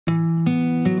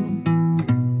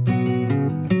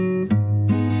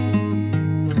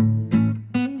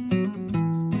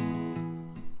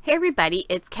everybody,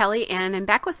 it's Kelly and I'm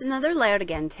back with another layout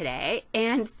again today,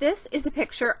 and this is a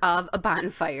picture of a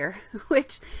bonfire,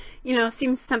 which, you know,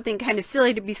 seems something kind of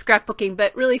silly to be scrapbooking,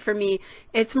 but really for me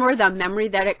it's more the memory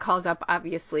that it calls up,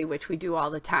 obviously, which we do all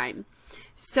the time.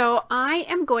 So I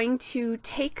am going to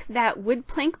take that wood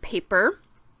plank paper,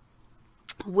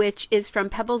 which is from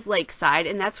Pebbles Lakeside,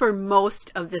 and that's where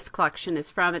most of this collection is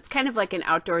from. It's kind of like an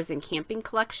outdoors and camping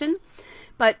collection,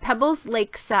 but Pebbles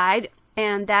Lakeside,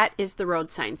 and that is the road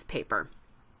signs paper.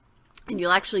 And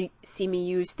you'll actually see me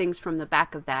use things from the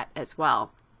back of that as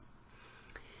well.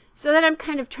 So then I'm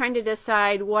kind of trying to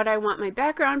decide what I want my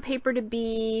background paper to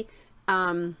be,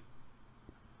 and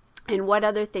what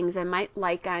other things I might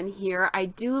like on here. I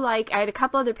had a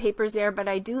couple other papers there, but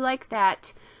I do like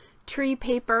that tree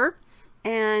paper,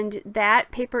 and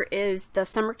that paper is the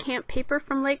summer camp paper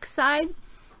from Lakeside,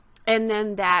 and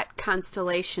then that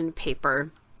constellation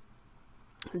paper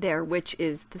there, which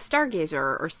is the stargazer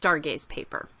or stargaze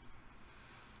paper.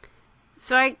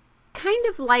 So I kind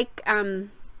of like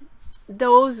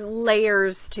those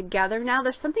layers together. Now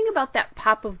there's something about that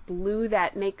pop of blue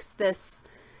that makes this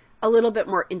a little bit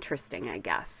more interesting, I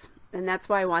guess, and that's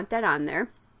why I want that on there.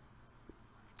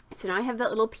 So now I have that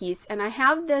little piece, and I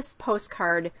have this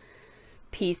postcard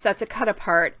piece that's a cut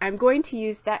apart. I'm going to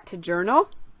use that to journal,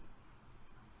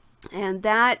 and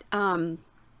that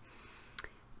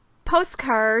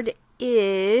postcard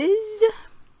is,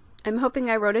 I'm hoping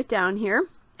I wrote it down here,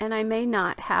 and I may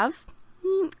not have.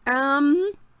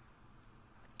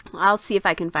 I'll see if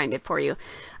I can find it for you.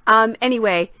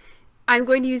 Anyway, I'm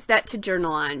going to use that to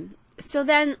journal on. So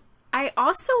then I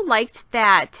also liked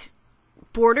that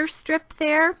border strip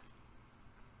there.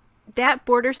 That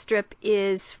border strip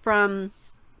is from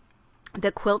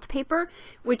the quilt paper,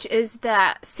 which is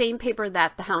the same paper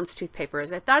that the houndstooth paper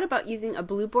is. I thought about using a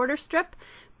blue border strip,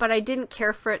 but I didn't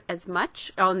care for it as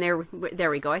much. Oh, and there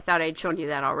we go. I thought I'd shown you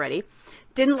that already.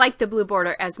 Didn't like the blue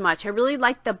border as much. I really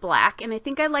liked the black, and I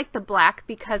think I like the black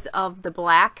because of the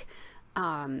black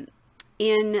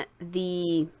in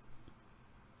the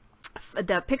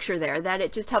picture there, that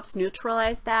it just helps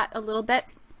neutralize that a little bit.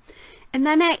 And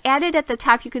then I added at the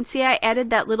top, you can see I added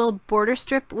that little border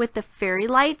strip with the fairy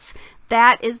lights.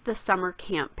 That is the summer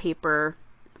camp paper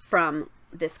from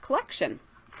this collection.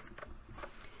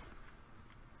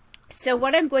 So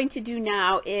what I'm going to do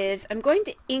now is I'm going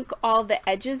to ink all the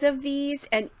edges of these,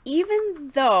 and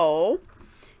even though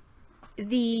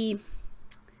the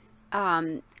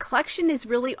collection is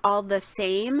really all the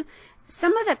same,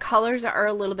 some of the colors are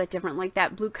a little bit different, like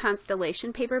that blue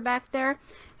constellation paper back there.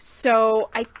 So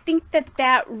I think that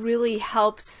that really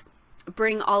helps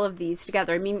bring all of these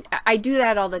together. I mean, I do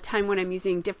that all the time when I'm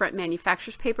using different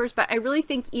manufacturers' papers, but I really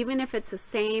think even if it's the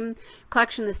same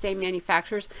collection, the same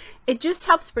manufacturers, it just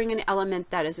helps bring an element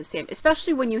that is the same,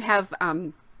 especially when you have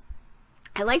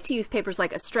I like to use papers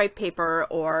like a stripe paper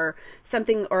or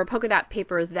something, or a polka dot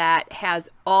paper that has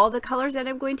all the colors that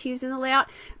I'm going to use in the layout,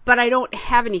 but I don't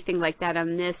have anything like that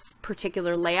on this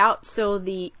particular layout. So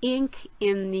the ink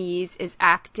in these is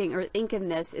acting, or ink in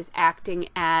this is acting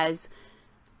as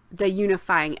the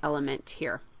unifying element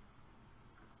here.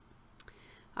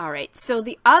 All right, so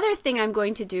the other thing I'm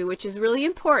going to do, which is really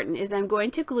important, is I'm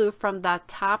going to glue from the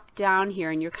top down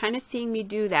here, and you're kind of seeing me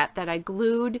do that, I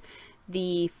glued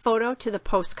the photo to the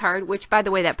postcard, which, by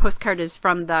the way, that postcard is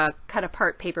from the cut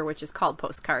apart paper, which is called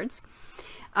postcards.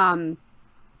 But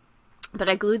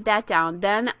I glued that down.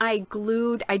 Then I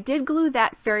did glue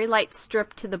that fairy light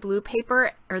strip to the blue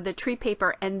paper, or the tree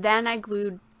paper, and then I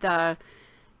glued the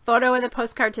photo and the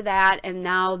postcard to that, and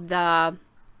now the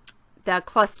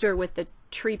cluster with the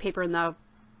tree paper and the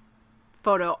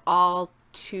photo all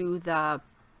to the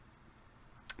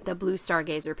blue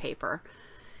stargazer paper.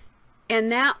 And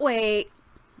that way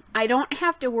I don't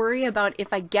have to worry about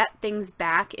if I get things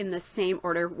back in the same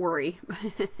order.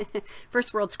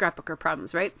 First world scrapbooker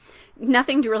problems, right?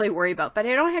 Nothing to really worry about, but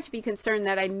I don't have to be concerned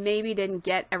that I maybe didn't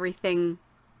get everything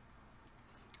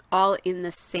all in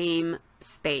the same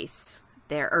space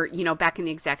there, or, you know, back in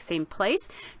the exact same place,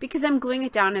 because I'm gluing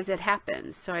it down as it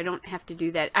happens. So I don't have to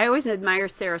do that. I always admire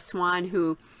Sarah Swan,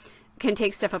 who can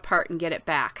take stuff apart and get it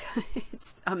back.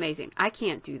 It's amazing. I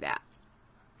can't do that.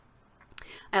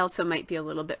 I also might be a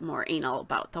little bit more anal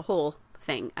about the whole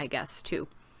thing, I guess, too.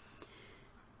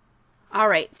 All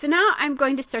right, so now I'm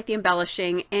going to start the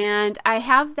embellishing, and I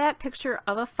have that picture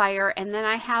of a fire, and then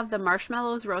I have the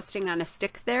marshmallows roasting on a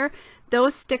stick there.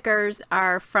 Those stickers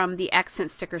are from the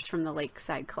accent stickers from the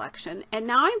Lakeside collection. And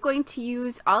now I'm going to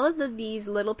use all of these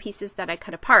little pieces that I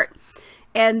cut apart,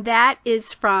 and that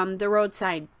is from the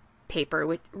roadside paper,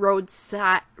 with road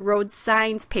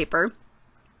signs paper.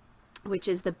 which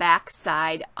is the back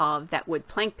side of that wood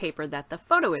plank paper that the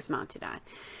photo is mounted on.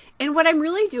 And what I'm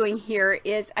really doing here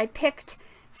is I picked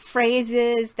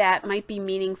phrases that might be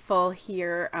meaningful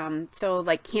here. So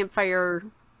like campfire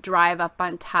drive up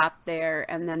on top there,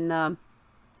 and then the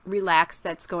relax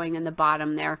that's going in the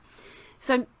bottom there.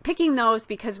 So I'm picking those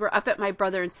because we're up at my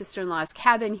brother and sister-in-law's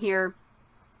cabin here,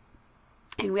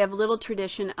 and we have a little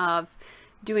tradition of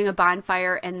doing a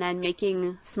bonfire and then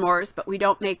making s'mores, but we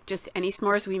don't make just any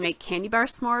s'mores. We make candy bar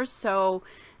s'mores. So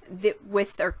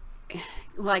with our,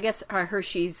 well, I guess our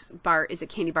Hershey's bar is a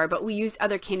candy bar, but we use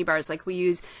other candy bars. Like we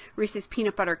use Reese's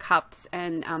Peanut Butter Cups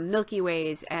and Milky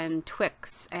Ways and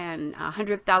Twix and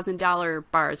 $100,000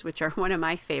 bars, which are one of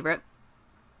my favorite.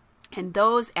 And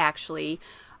those actually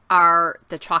are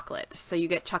the chocolate. So you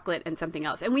get chocolate and something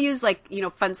else. And we use like, you know,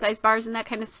 fun size bars and that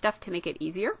kind of stuff to make it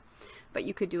easier, but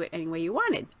you could do it any way you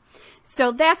wanted.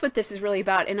 So that's what this is really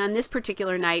about. And on this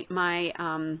particular night, my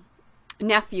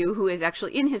nephew, who is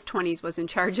actually in his 20s, was in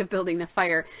charge of building the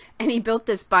fire, and he built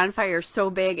this bonfire so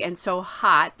big and so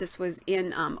hot, this was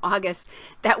in August,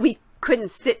 that we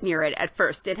couldn't sit near it at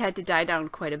first. It had to die down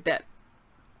quite a bit.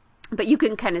 But you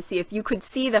can kind of see, if you could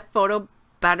see the photo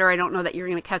better, I don't know that you're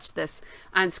going to catch this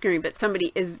on screen, but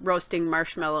somebody is roasting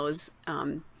marshmallows,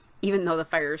 even though the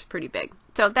fire is pretty big.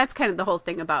 So that's kind of the whole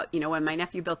thing about, you know, when my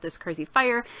nephew built this crazy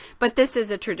fire. But this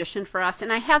is a tradition for us.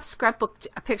 And I have scrapbooked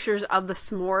pictures of the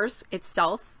s'mores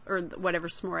itself, or whatever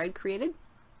s'more I'd created.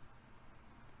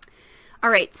 All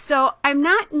right, so I'm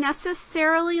not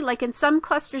necessarily, like in some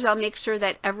clusters, I'll make sure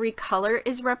that every color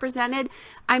is represented.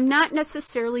 I'm not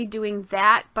necessarily doing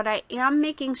that, but I am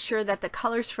making sure that the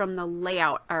colors from the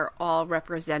layout are all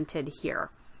represented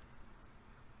here.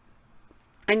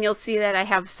 And you'll see that I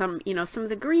have some, you know, some of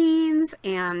the greens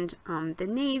and the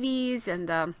navies and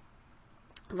the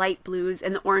light blues,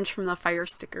 and the orange from the fire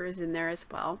sticker is in there as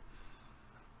well.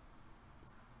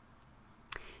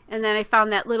 And then I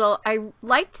found that little, I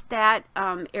liked that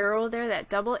arrow there, that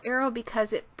double arrow,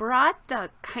 because it brought the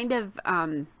kind of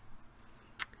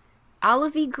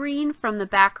olivey green from the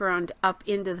background up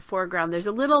into the foreground. There's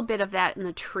a little bit of that in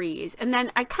the trees. And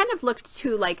then I kind of looked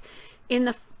too, like in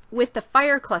the with the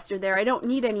fire cluster there, I don't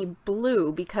need any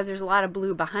blue because there's a lot of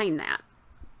blue behind that.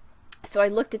 So I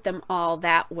looked at them all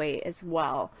that way as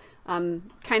well.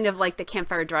 Kind of like the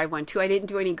campfire drive one too. I didn't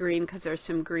do any green because there's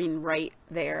some green right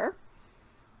there.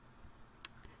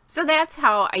 So that's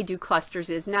how I do clusters,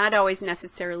 is not always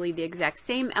necessarily the exact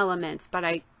same elements, but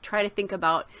I try to think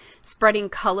about spreading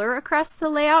color across the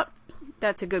layout.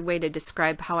 That's a good way to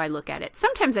describe how I look at it.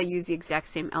 Sometimes I use the exact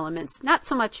same elements, not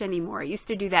so much anymore. I used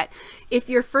to do that. If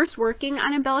you're first working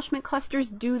on embellishment clusters,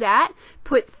 do that.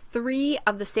 Put 3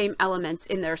 of the same elements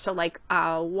in there. So like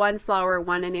 1 flower,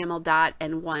 1 enamel dot,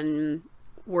 and 1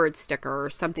 word sticker or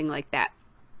something like that.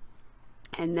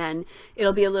 And then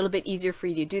it'll be a little bit easier for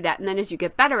you to do that. And then as you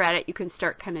get better at it, you can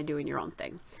start kind of doing your own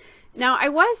thing. Now, I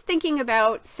was thinking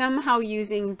about somehow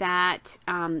using that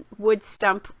wood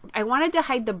stump. I wanted to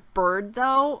hide the bird,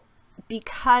 though,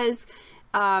 because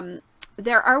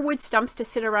there are wood stumps to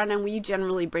sit around, and we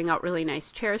generally bring out really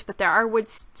nice chairs, but there are wood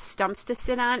stumps to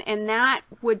sit on. And that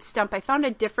wood stump, I found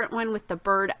a different one with the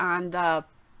bird on the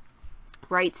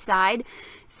right side,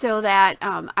 so that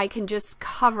I can just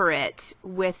cover it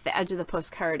with the edge of the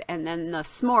postcard, and then the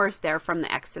s'mores there from the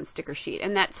accent sticker sheet.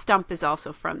 And that stump is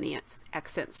also from the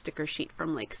accent sticker sheet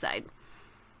from Lakeside.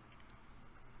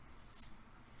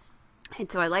 And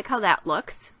so I like how that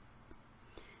looks.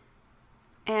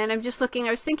 And I'm just looking,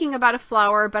 I was thinking about a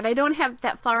flower, but I don't have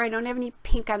that flower. I don't have any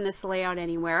pink on this layout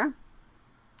anywhere.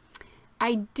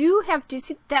 I do have, do you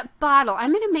see that bottle?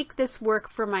 I'm going to make this work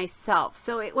for myself.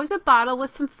 So it was a bottle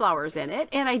with some flowers in it,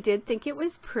 and I did think it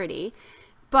was pretty,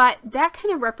 but that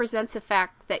kind of represents the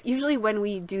fact that usually when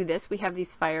we do this, we have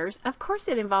these fires. Of course,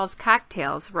 it involves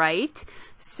cocktails, right?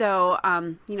 So,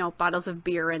 you know, bottles of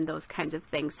beer and those kinds of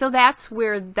things. So that's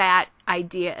where that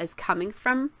idea is coming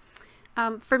from.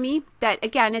 For me, that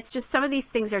again, it's just some of these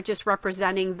things are just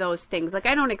representing those things. Like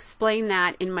I don't explain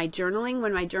that in my journaling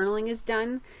when my journaling is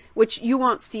done, which you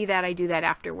won't see that. I do that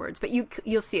afterwards, but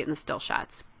you'll see it in the still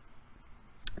shots.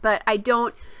 But I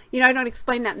don't, you know, I don't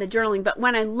explain that in the journaling. But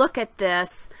when I look at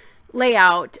this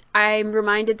layout, I'm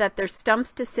reminded that there's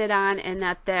stumps to sit on, and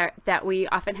that we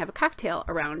often have a cocktail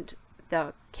around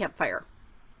the campfire,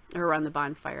 or around the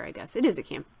bonfire. I guess it is a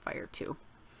campfire too.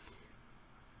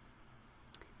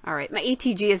 All right, my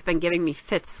ATG has been giving me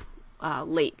fits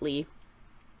lately,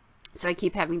 so I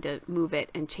keep having to move it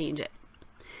and change it.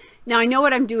 Now I know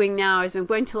what I'm doing now is I'm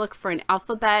going to look for an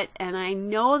alphabet, and I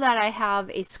know that I have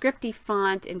a scripty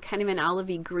font in kind of an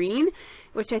olivey green,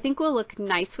 which I think will look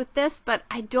nice with this, but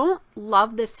I don't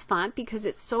love this font because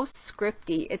it's so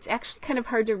scripty. It's actually kind of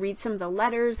hard to read some of the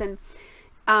letters, and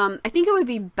I think it would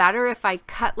be better if I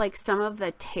cut like some of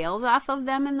the tails off of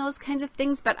them and those kinds of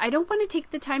things, but I don't want to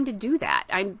take the time to do that.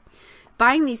 I'm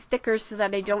buying these thickers so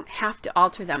that I don't have to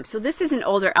alter them. So this is an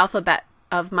older alphabet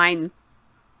of mine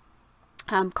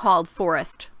called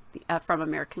Forest from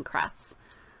American Crafts.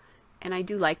 And I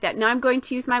do like that. Now I'm going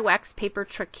to use my wax paper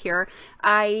trick here.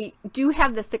 I do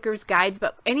have the Thickers guides,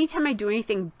 but anytime I do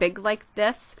anything big like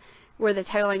this, where the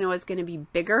title I know is going to be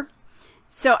bigger.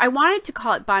 So I wanted to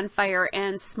call it Bonfire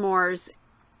and S'mores,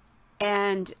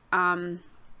 and I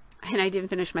didn't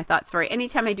finish my thought, sorry.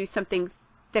 Anytime I do something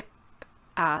thick,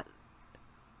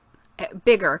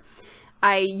 bigger,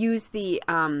 I use the,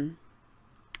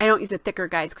 I don't use the thicker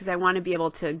guides because I want to be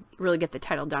able to really get the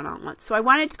title done all at once. So I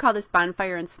wanted to call this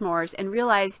Bonfire and S'mores, and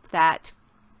realized that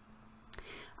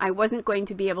I wasn't going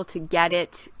to be able to get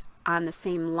it on the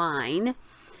same line.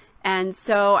 And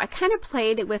so I kind of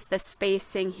played with the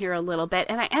spacing here a little bit,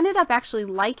 and I ended up actually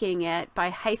liking it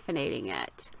by hyphenating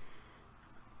it.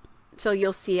 So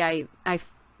you'll see I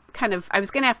was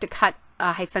going to have to cut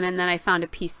a hyphen, and then I found a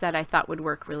piece that I thought would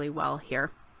work really well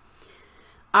here.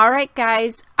 All right,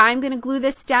 guys, I'm going to glue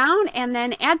this down and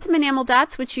then add some enamel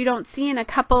dots, which you don't see, in a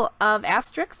couple of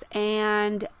asterisks,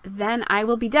 and then I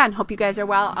will be done. Hope you guys are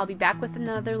well. I'll be back with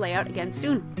another layout again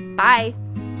soon. Bye.